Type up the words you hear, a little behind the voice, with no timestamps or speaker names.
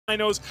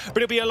finals, but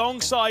it'll be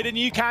alongside a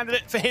new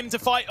candidate for him to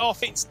fight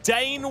off. It's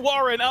Dane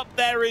Warren up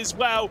there as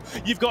well.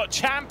 You've got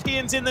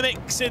champions in the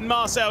mix in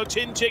Marcel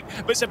Chinchik,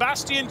 but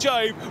Sebastian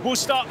Jobe will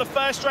start the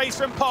first race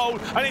from pole,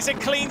 and it's a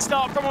clean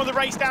start from on the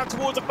race down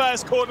towards the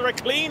first corner, a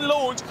clean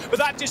launch, but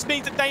that just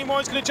means that Dane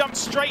Warren's going to jump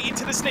straight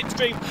into the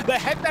slipstream. They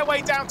head their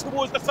way down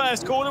towards the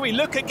first corner. We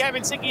look at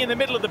Kevin Siggy in the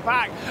middle of the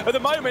pack. At the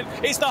moment,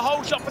 it's the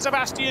whole shot for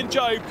Sebastian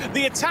Jobe.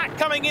 The attack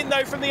coming in,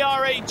 though, from the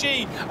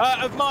RAG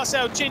of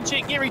Marcel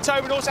Chinchik. Yuri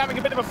Tobin also having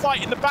a bit of a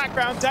fight in the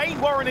background.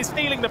 Dane Warren is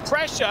feeling the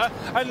pressure,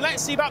 and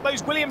let's see about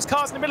those Williams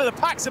cars in the middle of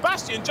the pack.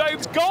 Sebastian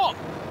Jobe's gone.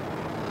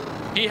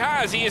 He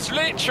has. He is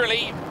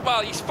literally,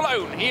 well, he's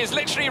flown. He is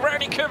literally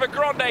rounding Curva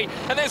Grande,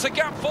 and there's a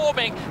gap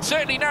forming.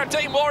 Certainly now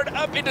Dane Warren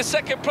up into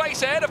second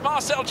place ahead of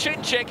Marcel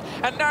Chinchik,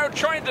 and now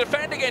trying to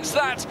defend against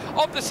that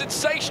of the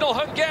sensational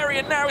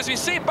Hungarian now, as we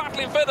see him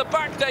battling further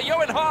back there.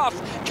 Johan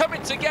Haaf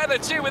coming together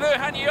too with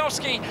Erhan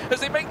Yovski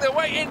as they make their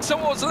way in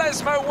towards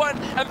Lesmo 1,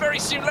 and very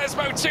soon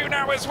Lesmo 2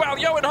 now as well.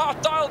 Johan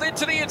Haaf dialed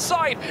into the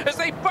inside as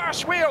they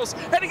bash wheels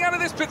heading out of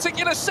this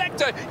particular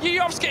sector.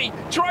 Yovski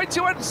tried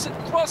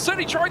to,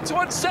 certainly tried to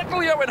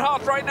unsettle Johan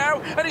Haaf right now,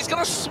 and he's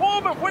got a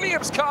swarm of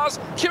Williams cars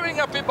queuing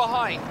up in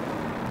behind.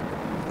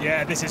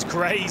 Yeah, this is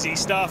crazy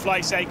stuff. Like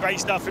I say, great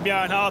stuff from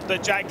Johan Haaf,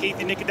 but Jack Keith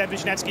and Nikodem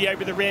Wisniewski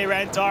over the rear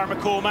end. Dara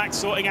McCormack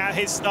sorting out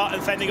his start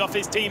and fending off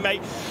his teammate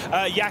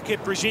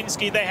Jakub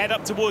Brzezinski. They head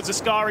up towards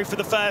Ascari for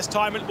the first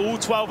time, and all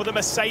 12 of them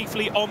are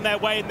safely on their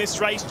way in this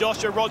race.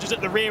 Joshua Rogers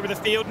at the rear of the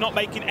field, not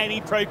making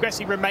any progress.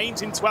 He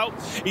remains in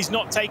 12th. He's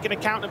not taken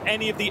account of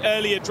any of the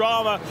earlier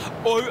drama.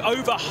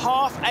 Over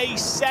half a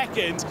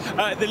second,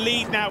 the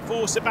lead now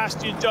for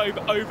Sebastian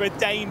Jobe over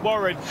Dane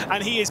Warren,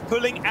 and he is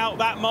pulling out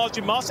that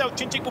margin. Marcel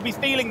Chinchik will be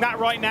feeling that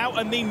right now,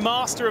 and the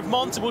Master of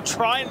Monza will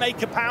try and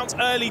make a pounce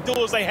early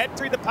doors. They head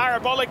through the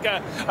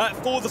Parabolica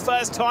for the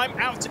first time,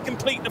 out to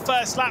complete the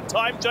first lap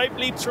time. Jobe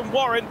leaps from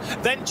Warren,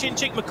 then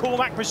Chinchik,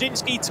 McCormack,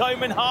 Brzezinski,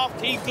 Toman, Haaf,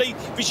 Keithley,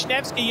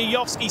 Wisniewski,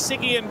 Yajowski,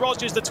 Siggy and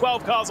Rogers, the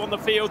 12 cars on the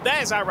field.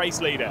 There's our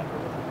race leader.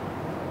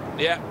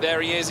 Yeah, there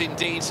he is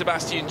indeed,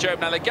 Sebastian Jobe.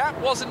 Now, the gap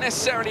wasn't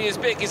necessarily as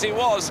big as it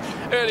was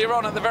earlier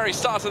on at the very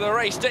start of the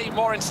race. Dane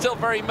Warren still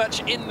very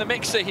much in the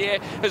mixer here,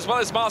 as well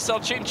as Marcel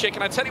Chinchik.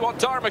 And I tell you what,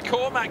 Dara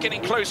McCormack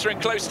getting closer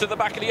and closer to the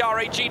back of the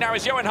RAG now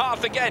is Johan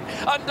Haaf again,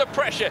 under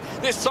pressure.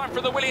 This time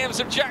from the Williams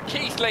of Jack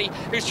Keithley,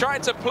 who's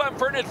trying to plumb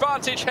for an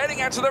advantage,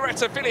 heading out to the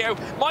Rettifilio.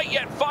 Might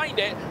yet find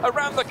it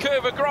around the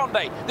Curva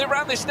Grande. They're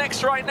around this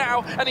next right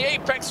now, and the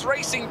Apex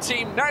Racing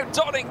team now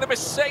dotting the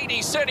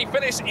Mercedes, certainly for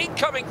this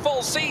incoming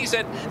full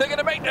season. They're going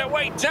to make their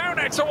way down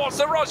now towards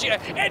the Roger.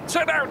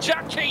 Enter now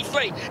Jack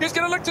Keithley. He's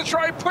going to look to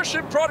try and push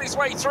and prod his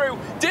way through.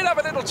 Did have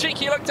a little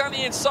cheeky look down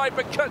the inside,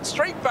 but cut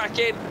straight back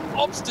in.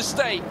 Opts to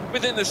stay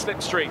within the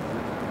slipstream.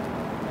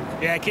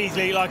 Yeah,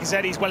 Keithley, like I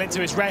said, he's well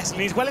into his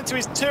wrestling. He's well into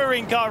his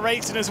touring car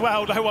racing as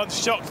well. No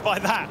one's shocked by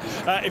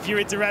that. If you're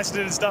into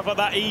wrestling and stuff like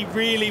that, he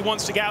really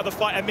wants to get out of the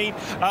fight. I mean,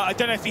 I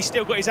don't know if he's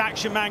still got his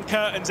Action Man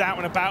curtains out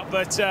and about,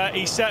 but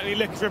he's certainly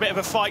looking for a bit of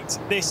a fight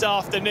this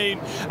afternoon.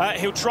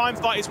 He'll try and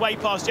fight his way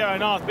past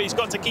Johan Haaf, but he's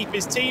got to keep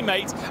his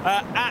teammate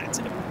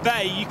at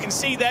bay. You can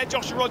see there,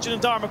 Joshua Rogers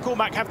and Dara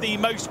McCormack have the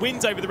most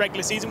wins over the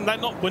regular season.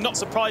 We're not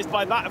surprised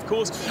by that, of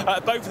course.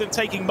 Both of them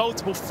taking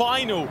multiple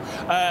final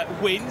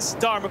wins.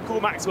 Dara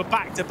McCormack's were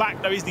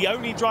back-to-back, though. He's the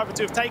only driver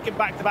to have taken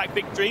back-to-back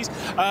victories.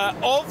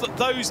 Of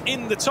those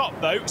in the top,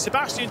 though,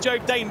 Sebastian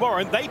Jobe, Dane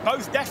Warren, they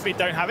both definitely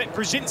don't have it.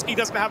 Brzezinski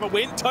doesn't have a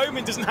win.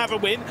 Toman doesn't have a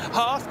win.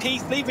 Haaf,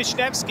 Keithley,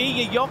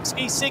 Wisniewski,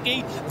 Yajowski,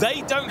 Siggy,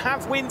 they don't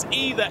have wins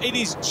either. It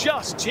is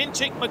just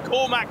Chinchik,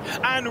 McCormack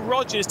and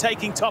Rogers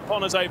taking top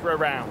honours over a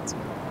round.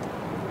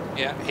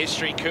 Yeah,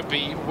 history could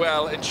be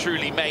well and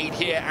truly made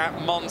here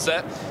at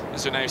Monza,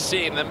 as we're now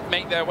seeing them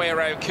make their way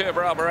around Curva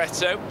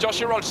Alboreto.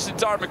 Joshua Rogers and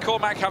Dara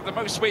McCormack have the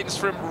most wins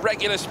from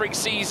regular spring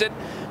season.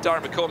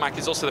 Dara McCormack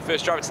is also the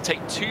first driver to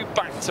take 2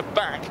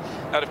 back-to-back.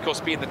 That, of course,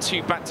 being the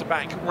 2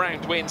 back-to-back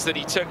round wins that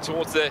he took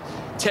towards the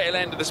tail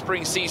end of the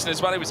spring season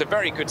as well. It was a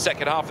very good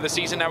second half of the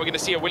season. Now we're going to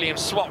see a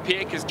Williams swap here,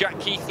 because Jack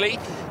Keithley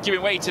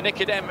giving way to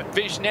Nikodem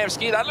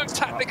Wisniewski. That looks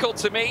tactical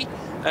to me.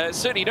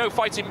 Certainly no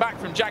fighting back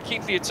from Jack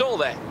Keithley at all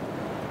there.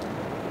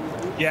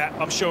 Yeah,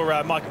 I'm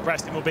sure Michael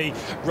Preston will be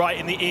right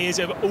in the ears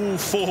of all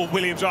 4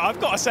 Williams.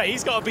 I've got to say,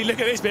 he's got to be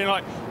looking at this being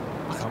like,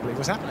 I can't believe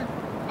what's happening.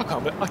 I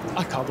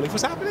can't believe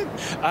what's happening.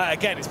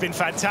 Again, it's been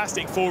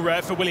fantastic for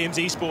Williams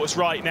Esports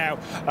right now.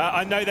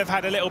 I know they've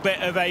had a little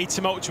bit of a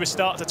tumultuous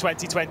start to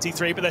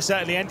 2023, but they're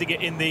certainly ending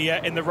it in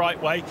the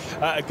right way,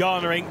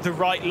 garnering the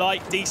right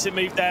light. Decent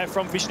move there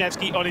from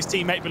Wisniewski on his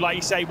teammate, but like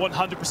you say,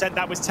 100%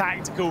 that was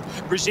tactical.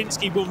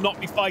 Brzezinski will not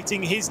be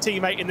fighting his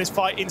teammate in this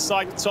fight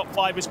inside the top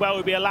 5 as well.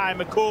 He'll be allowing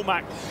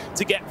McCormack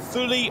to get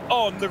fully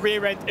on the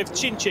rear end of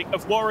Chinchik,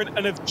 of Warren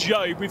and of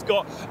Jobe. We've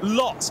got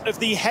lots of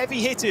the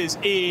heavy hitters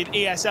in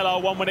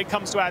ESL R1 when it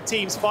comes to our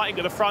teams fighting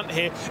at the front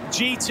here.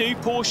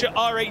 G2, Porsche,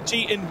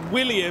 RAG and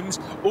Williams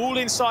all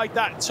inside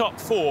that top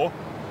 4.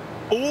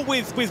 All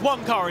with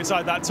 1 car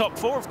inside that top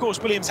 4. Of course,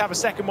 Williams have a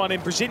second one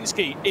in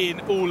Brzezinski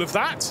in all of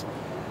that.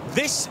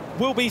 This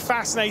will be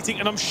fascinating,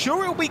 and I'm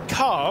sure it'll be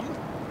calm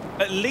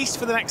at least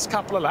for the next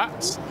couple of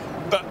laps.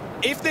 But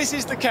if this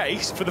is the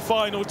case for the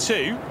final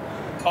two,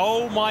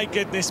 oh my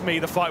goodness me,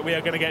 the fight we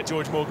are going to get,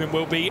 George Morgan,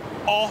 will be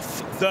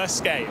off the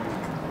scale.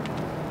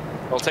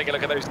 We'll take a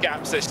look at those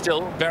gaps. They're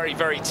still very,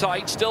 very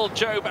tight. Still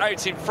Job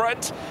out in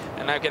front,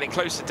 and now getting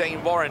close to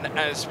Dane Warren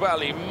as well.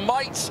 He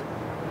might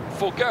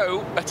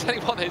forgo. I tell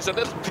you what, there's a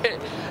little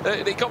bit.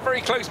 They got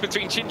very close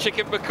between Chinchik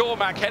and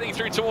McCormack, heading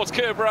through towards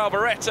Kerber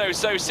Alboreto.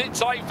 So sit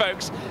tight,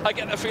 folks. I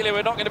get the feeling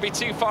we're not going to be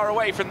too far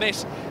away from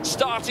this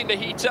starting to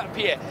heat up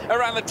here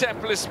around the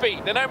Temple of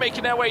Speed. They're now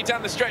making their way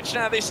down the stretch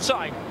now this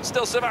time.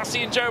 Still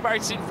Sebastian Job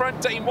out in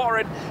front. Dane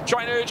Warren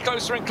trying to urge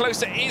closer and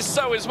closer, is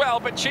so as well.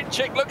 But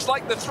Chinchik looks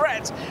like the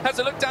threat. Has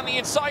a look down the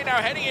inside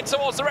now, heading in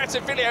towards the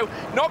Rettifilio.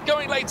 Not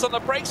going late on the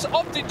brakes,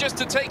 opted just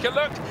to take a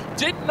look.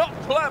 Did not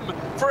plumb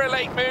for a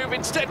late move.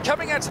 Instead,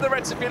 coming out to the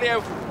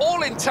Rettifilio,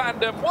 all in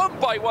tandem, one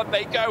by one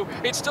they go.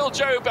 It's still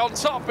Job on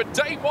top, but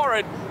Dane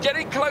Warren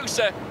getting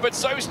closer, but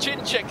so's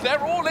Chinchik. They're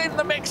all in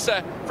the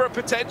mixer for a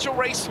potential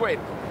race win.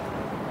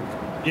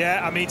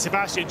 Yeah, I mean,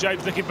 Sebastian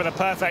Job's looking for the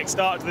perfect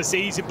start to the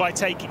season by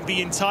taking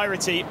the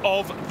entirety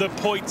of the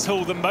points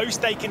haul. The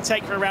most they can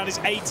take for a round is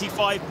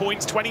 85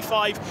 points,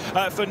 25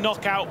 for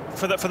knockout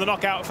for the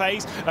knockout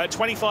phase,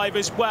 25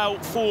 as well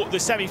for the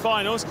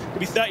semi-finals. It'll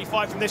be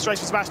 35 from this race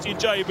for Sebastian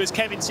Job as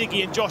Kevin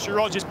Siggy and Joshua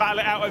Rogers battle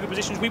it out over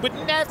positions we would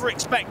never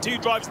expect two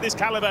drivers of this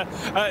caliber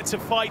to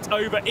fight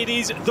over. It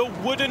is the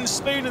wooden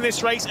spoon in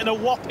this race, and a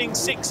whopping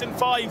 6 and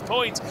 5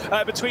 points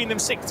between them,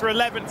 6th for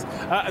 11th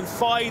and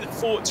 5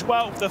 for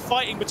 12th. The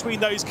fighting between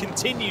those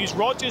continues.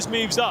 Rogers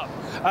moves up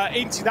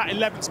into that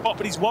 11th spot,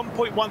 but he's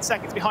 1.1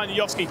 seconds behind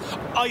Yovski.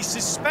 I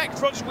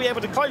suspect Rogers will be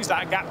able to close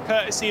that gap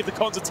courtesy of the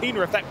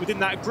concertina effect within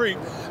that group,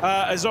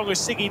 as long as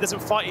Siggy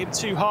doesn't fight him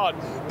too hard.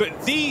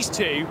 But these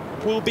two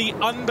will be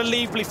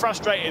unbelievably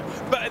frustrated.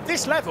 But at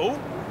this level,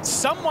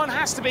 someone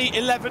has to be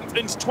 11th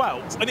and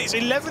 12th, and it's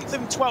 11th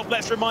and 12th,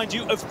 let's remind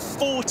you, of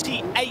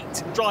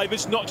 48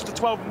 drivers, not just the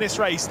 12 in this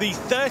race. The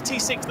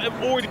 36 that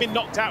have already been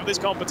knocked out of this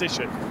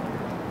competition.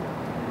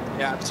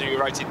 Yeah, absolutely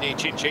right indeed.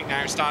 Chinchik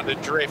now starting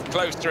to drift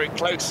closer and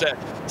closer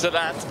to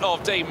that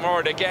of Dane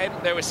Warren again.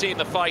 They were seeing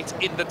the fight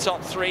in the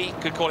top three,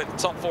 could call it the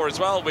top four as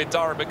well, with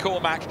Darren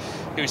McCormack,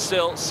 who's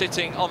still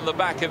sitting on the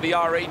back of the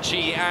RAG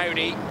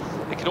Audi.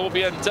 It can all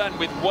be undone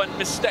with one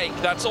mistake.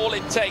 That's all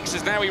it takes,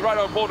 as now we ride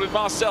on board with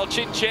Marcel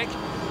Chinchik.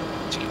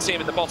 You can see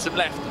him at the bottom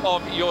left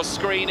of your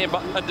screen.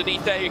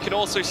 Underneath there, you can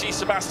also see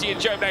Sebastian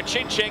Job. Now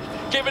Chinchik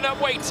giving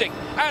up waiting,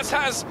 as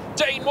has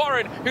Dane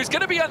Warren, who's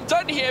going to be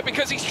undone here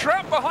because he's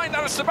trapped behind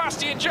that of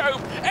Sebastian Job.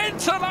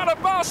 Enter that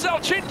of Marcel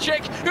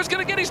Chinchik, who's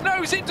going to get his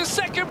nose into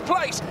second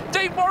place.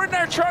 Dane Warren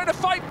now trying to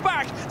fight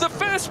back. The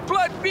first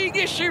blood being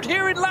issued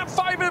here in lap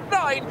 5 of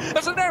 9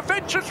 as they now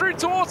venture through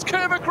towards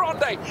Curva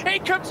Grande. Here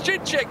comes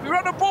Chinchik. We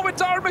run on board with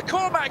Darren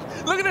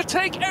McCormack, looking to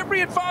take every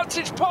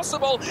advantage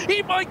possible.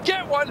 He might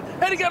get one,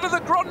 heading out of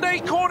the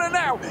Grande corner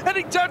now,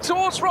 heading down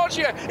towards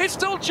Roger. It's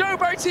still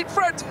Job out in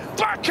front.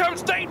 Back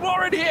comes Dane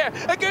Warren here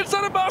against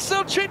that of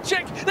Marcel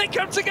Chinchik. They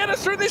come together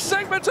through this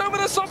segment over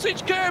the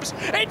sausage curbs.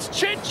 It's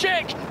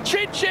Chinchik.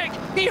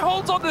 Chinchik, he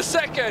holds on to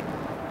second.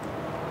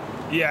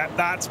 Yeah,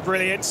 that's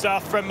brilliant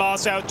stuff from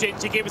Marcel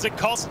Chinchik. It was a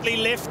costly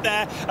lift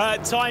there.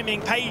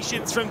 Timing,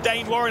 patience from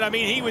Dane Warren. I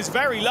mean, he was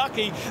very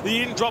lucky that he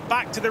didn't drop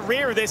back to the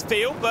rear of this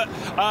field, but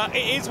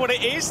it is what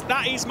it is.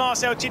 That is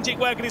Marcel Chinchik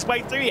working his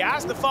way through. He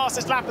has the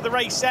fastest lap of the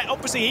race set.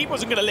 Obviously, he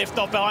wasn't going to lift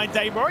off behind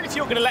Dane Warren. If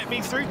you're going to let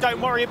me through,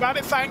 don't worry about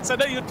it. Thanks. I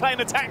know you're playing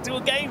a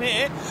tactical game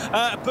here,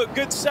 but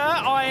good sir,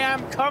 I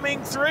am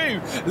coming through.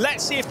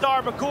 Let's see if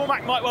Darren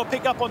McCormack might well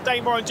pick up on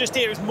Dane Warren just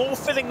here. There's more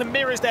filling the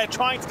mirrors there,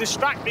 trying to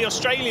distract the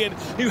Australian,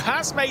 who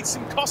has made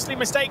some costly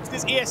mistakes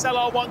this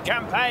ESL R1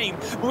 campaign.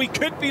 But we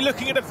could be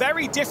looking at a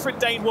very different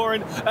Dane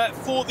Warren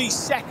for the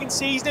second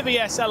season of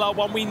ESL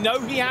R1. We know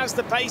he has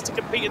the pace to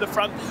compete at the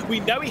front. We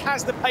know he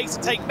has the pace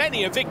to take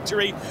many a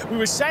victory. We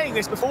were saying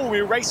this before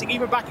we were racing,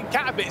 even back in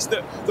Katowice,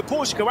 that the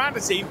Porsche Commander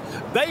team,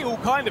 they all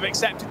kind of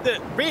accepted that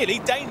really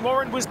Dane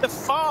Warren was the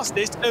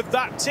fastest of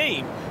that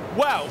team.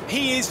 Well,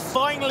 he is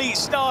finally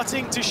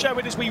starting to show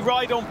it as we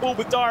ride on board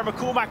with Darren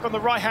McCormack on the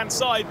right-hand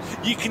side.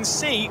 You can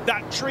see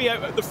that trio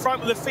at the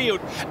front of the field.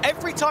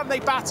 Every time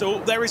they battle,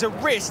 there is a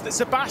risk that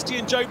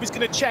Sebastian Job is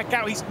going to check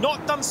out. He's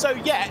not done so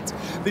yet,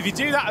 but if you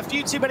do that a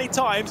few too many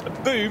times,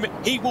 boom,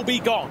 he will be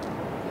gone.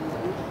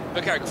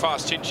 Look how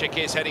fast Chinchik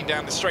is heading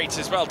down the straights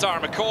as well.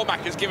 Darren McCormack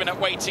has given up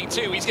waiting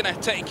too. He's going to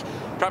take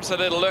perhaps a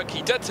little look.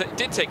 He did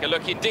take a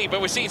look indeed,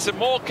 but we're seeing some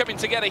more coming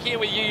together here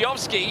with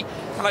Yuyovski.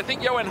 And I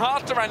think Johan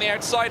Hart around the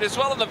outside as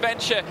well on the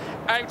venture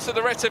out to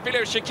the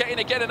Rettifilio chicane.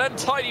 Again, an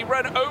untidy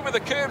run over the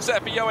curbs there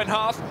for Johan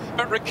Hart,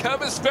 but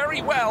recovers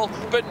very well.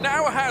 But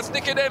now has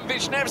Nikodem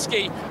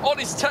Wisniewski on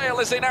his tail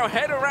as they now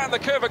head around the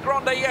Curva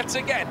Grande yet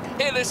again.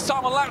 Here this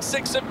time on lap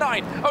 6 of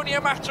 9. Only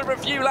a matter of a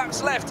few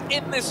laps left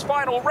in this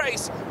final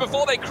race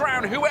before they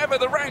crown whoever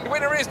the round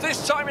winner is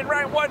this time in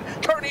round 1.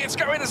 Currently it's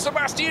going to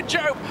Sebastian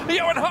Job.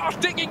 Johan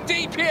Hart digging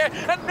deep here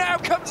and now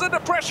comes under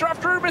pressure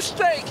after a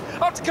mistake,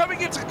 after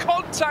coming into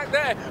contact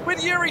there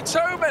with Yuri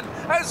Toman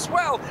as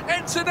well.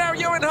 Enter now now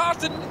Johan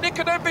Hart and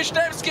Nikodem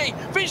Wisniewski.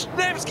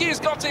 Wisniewski has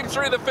got him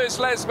through the first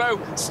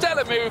Lesmo.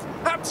 Stellar move,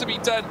 had to be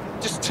done.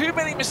 Just too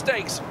many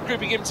mistakes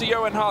grouping him to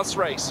Johan Hart's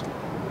race.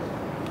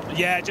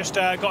 Yeah, just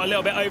got a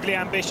little bit overly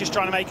ambitious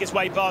trying to make his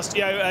way past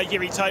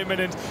Yuri Toman,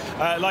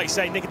 and like you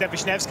say, Nikodem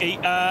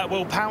Wisniewski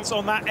will pounce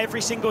on that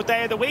every single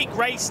day of the week.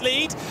 Race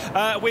lead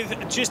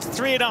with just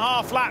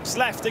 3.5 laps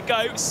left to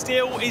go,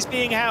 still is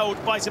being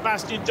held by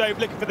Sebastian Job,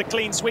 looking for the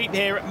clean sweep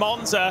here at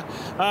Monza.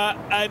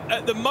 And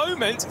at the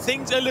moment,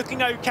 things are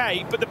looking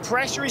okay, but the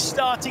pressure is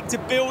starting to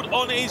build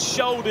on his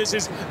shoulders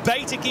as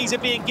beta keys are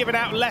being given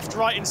out left,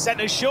 right and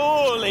centre.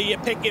 Surely you're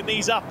picking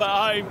these up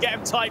at home, get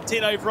them typed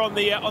in over on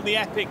the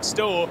Epic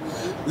store.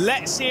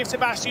 Let's see if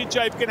Sebastian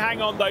Job can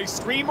hang on, though.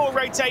 3 more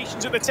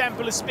rotations at the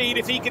Temple of Speed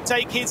if he can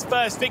take his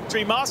first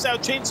victory. Marcel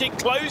Cincic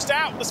closed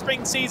out the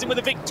spring season with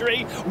a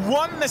victory,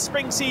 won the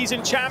spring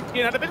season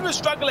champion, had a bit of a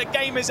struggle at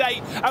Gamers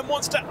 8 and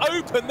wants to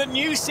open the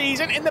new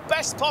season in the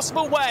best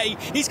possible way.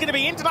 He's going to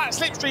be into that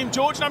slipstream,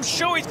 George, and I'm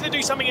sure he's going to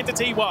do something into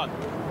T1.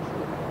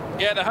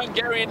 Yeah, the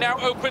Hungarian now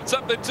opens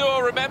up the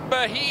door.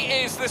 Remember, he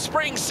is the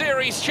Spring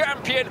Series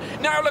champion.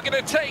 Now looking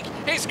to take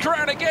his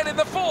crown again in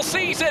the full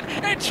season.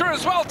 Enter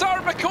as well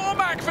Darren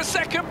McCormack for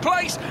second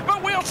place.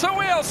 But wheel to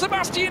wheel,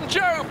 Sebastian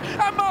Job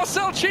and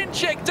Marcel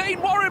Cincic.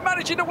 Dane Warren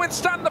managing to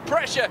withstand the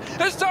pressure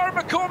as Darren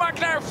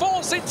McCormack now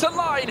falls into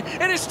line.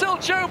 It is still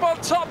Job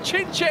on top.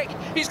 Cincic,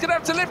 he's going to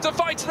have to live to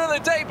fight another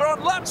day. But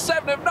on lap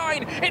 7 of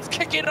 9, it's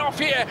kicking off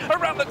here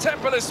around the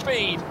Temple of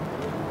Speed.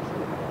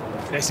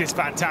 This is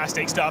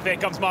fantastic stuff. Here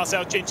comes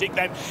Marcel Cincic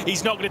then.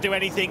 He's not going to do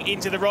anything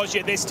into the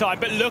Rogier this time,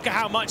 but look at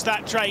how much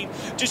that train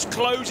just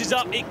closes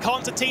up. It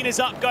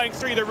concertinas up going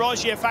through the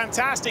Rogier.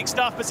 Fantastic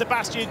stuff, but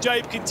Sebastian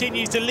Job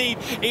continues to lead.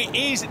 It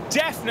is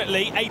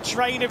definitely a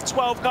train of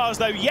 12 cars,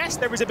 though. Yes,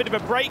 there is a bit of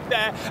a break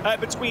there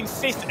between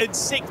 5th and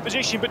 6th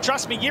position, but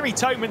trust me, Yuri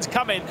Toman's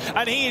coming,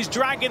 and he is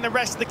dragging the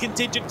rest of the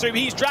contingent through.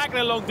 He's dragging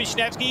along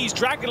Wisniewski, he's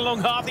dragging along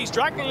Hart, he's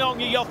dragging along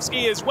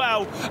Yovsky as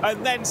well,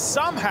 and then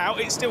somehow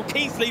it's still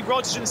Keithley,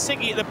 Rogers and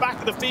Siggy at the back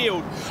of the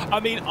field.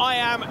 I mean, I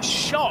am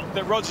shocked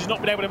that Rogers has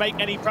not been able to make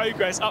any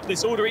progress up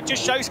this order. It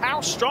just shows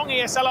how strong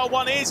ESL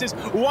R1 is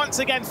once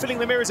again filling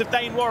the mirrors of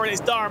Dane Warren.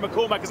 It's Darren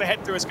McCormack as they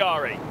head through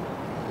Ascari.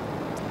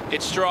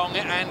 It's strong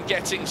and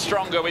getting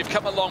stronger. We've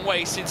come a long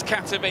way since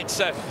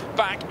Katowice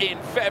back in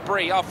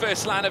February. Our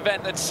first LAN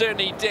event that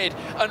certainly did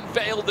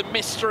unveil the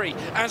mystery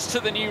as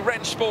to the new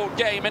Rennsport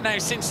game. And now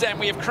since then,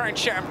 we have crowned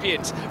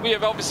champions. We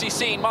have obviously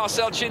seen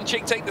Marcel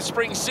Cincic take the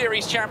Spring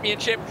Series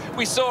Championship.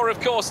 We saw, of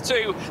course,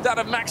 too, that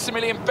of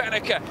Maximilian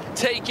Benneker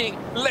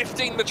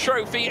lifting the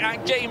trophy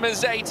at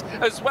Gamers 8,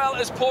 as well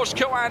as Porsche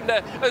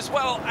Coanda, as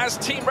well as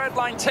Team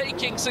Redline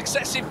taking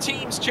successive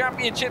teams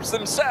championships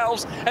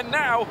themselves. And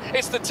now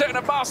it's the turn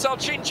of Marcel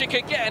Cincic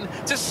again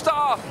to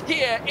star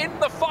here in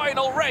the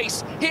final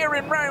race here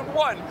in round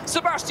 1.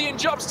 Sebastian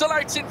Job still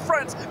out in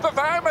front, but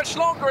for how much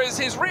longer as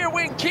his rear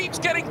wing keeps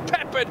getting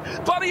peppered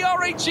by the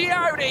RAG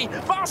Audi?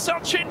 Marcel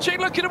Cincic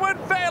looking to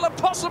unveil a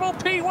possible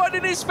P1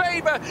 in his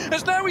favour,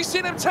 as now we've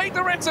seen him take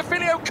the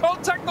Rettifilio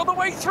contact on the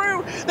way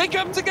through. They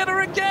come together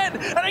again,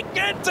 and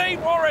again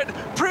Dane Warren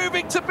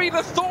proving to be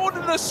the thorn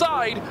in the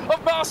side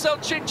of Marcel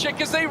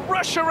Cincic as they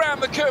rush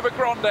around the Curva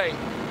Grande.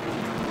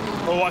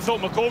 Oh, I thought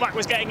McCormack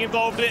was getting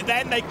involved in it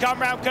then. They come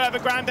round Curva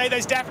Grande.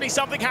 There's definitely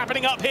something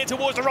happening up here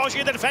towards the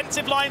Rogier. The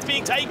defensive line's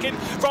being taken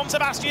from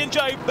Sebastian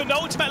Job.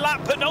 Penultimate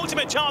lap,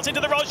 penultimate chance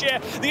into the Rogier.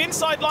 The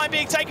inside line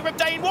being taken from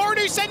Dane Warren,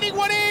 who's sending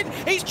one in.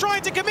 He's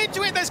trying to commit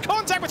to it. There's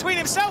contact between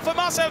himself and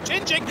Marcel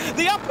Cincic.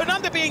 The up and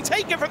under being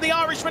taken from the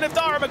Irishman of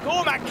Darren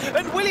McCormack.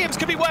 And Williams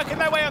could be working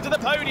their way onto the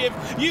podium.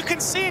 You can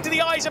see into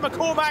the eyes of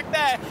McCormack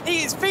there.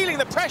 He is feeling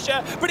the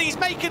pressure, but he's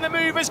making the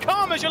move as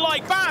calm as you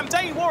like. Bam!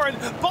 Dane Warren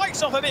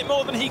bites off a bit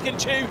more than he can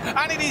chew,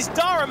 and it is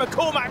Darren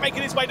McCormack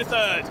making his way to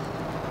 3rd.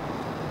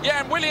 Yeah,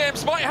 and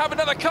Williams might have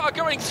another car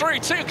going through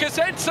too, because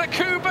enter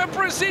Kuba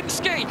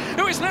Brzezinski,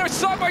 who is now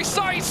side by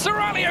side.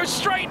 Serralio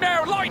straight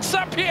now, lights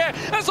up here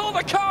as all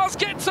the cars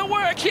get to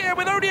work here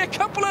with only a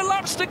couple of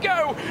laps to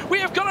go. We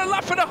have got a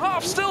lap and a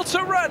half still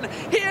to run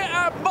here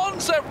at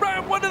Monza,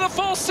 round 1 of the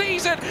full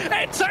season.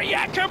 Enter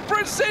Jakub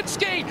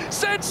Brzezinski,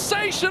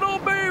 sensational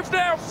move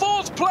now,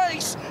 4th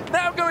place.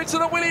 Now going to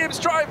the Williams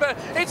driver.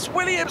 It's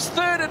Williams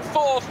 3rd and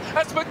 4th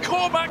as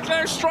McCormack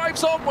now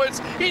strives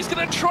onwards. He's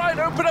going to try and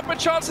open up a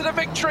chance at a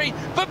victory,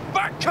 but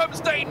back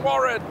comes Dane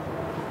Warren.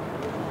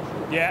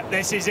 Yeah,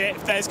 this is it.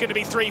 There's going to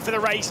be 3 for the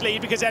race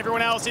lead because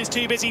everyone else is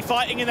too busy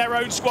fighting in their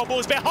own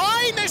squabbles.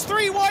 Behind, there's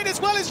 3 wide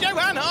as well as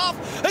Johan Hart.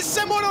 There's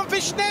someone on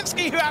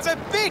Wisniewski who has a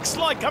big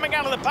slide coming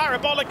out of the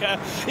Parabolica.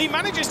 He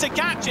manages to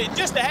catch it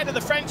just ahead of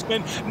the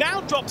Frenchman.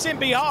 Now drops in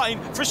behind.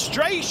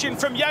 Frustration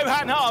from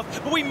Johan Hart.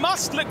 But we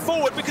must look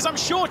forward because I'm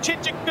sure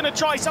Cincic is going to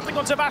try something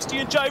on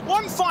Sebastian Job.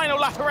 One final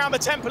lap around the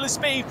Temple of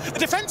Speed. The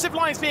defensive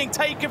line's being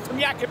taken from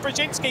Jakub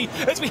Brzezinski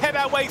as we head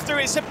our way through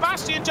it.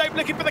 Sebastian Job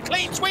looking for the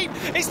clean sweep.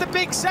 It's the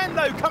big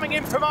send coming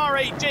in from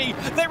RAG.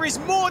 There is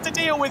more to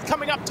deal with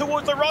coming up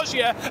towards the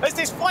Rogier as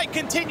this fight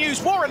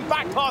continues. Warren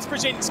back past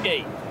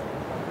Brzezinski.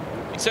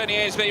 certainly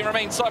is. They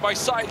remain side by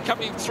side,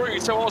 coming through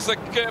towards the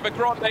Curva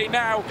Grande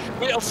now.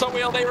 Wheel to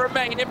wheel they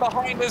remain. In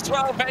behind as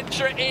well,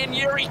 venture in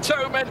Yuri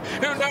Toman.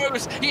 Who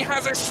knows? He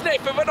has a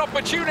sniff of an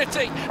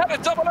opportunity and a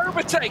double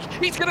overtake.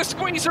 He's going to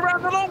squeeze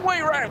around the long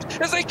way round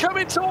as they come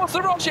in towards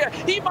the Roger.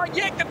 He might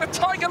yet get the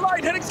Tiger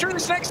line heading through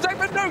this next step,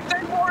 but no,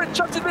 Dave Warren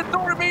shutting the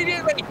door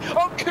immediately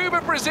on Kuba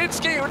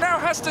Brzezinski, who now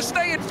has to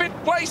stay in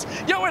 5th place.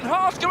 Johan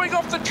Hart going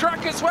off the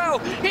track as well.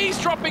 He's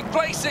dropping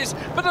places,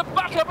 but the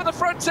backup at the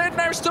front end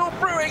now still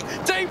brewing.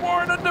 Dave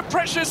Warren under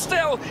pressure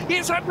still.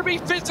 He's had to be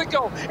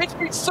physical. It's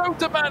been so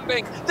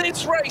demanding.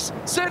 This race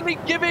certainly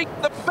giving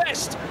the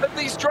best of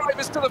these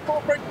drivers to the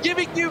forefront,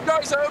 giving you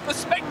guys at home the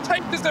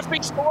spectators the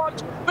feast to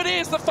watch. But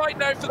here's the fight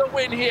now for the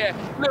win here.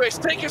 Lewis,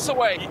 take us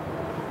away.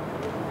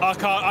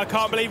 I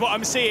can't believe what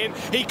I'm seeing.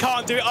 He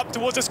can't do it up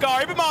towards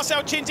Ascari, but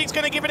Marcel Cintic's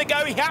going to give it a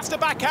go. He has to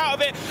back out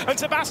of it, and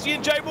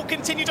Sebastian Jobe will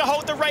continue to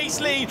hold the race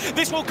lead.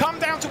 This will come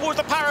down towards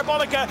the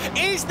Parabolica.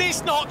 Is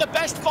this not the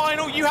best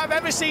final you have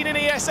ever seen in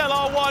ESL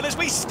R1 as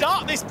we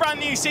start this brand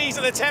new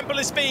season at the Temple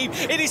of Speed?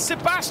 It is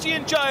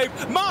Sebastian Jobe,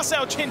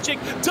 Marcel Cincic,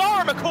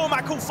 Dara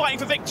McCormack all fighting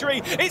for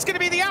victory. It's going to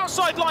be the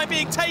outside line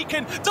being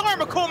taken. Dara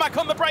McCormack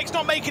on the brakes,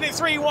 not making it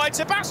 3 wide.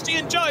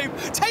 Sebastian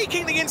Jobe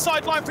taking the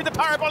inside line through the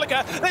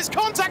Parabolica. There's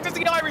contact as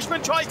the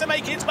Irishman tries to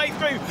make its way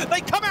through. They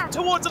come out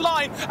towards the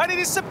line, and it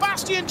is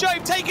Sebastian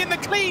Jobe taking the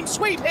clean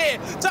sweep here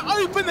to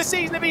open the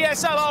season of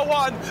ESL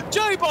R1.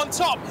 Jobe on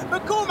top,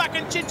 McCormack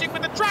and Cincic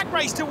with the drag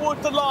race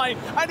towards the line,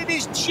 and it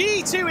is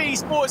G2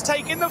 Esports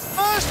taking the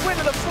first win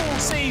of the full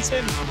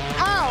season.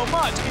 How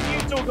much can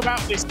you talk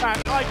about this,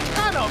 man? I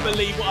cannot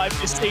believe what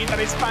I've just seen,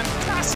 and it's fantastic.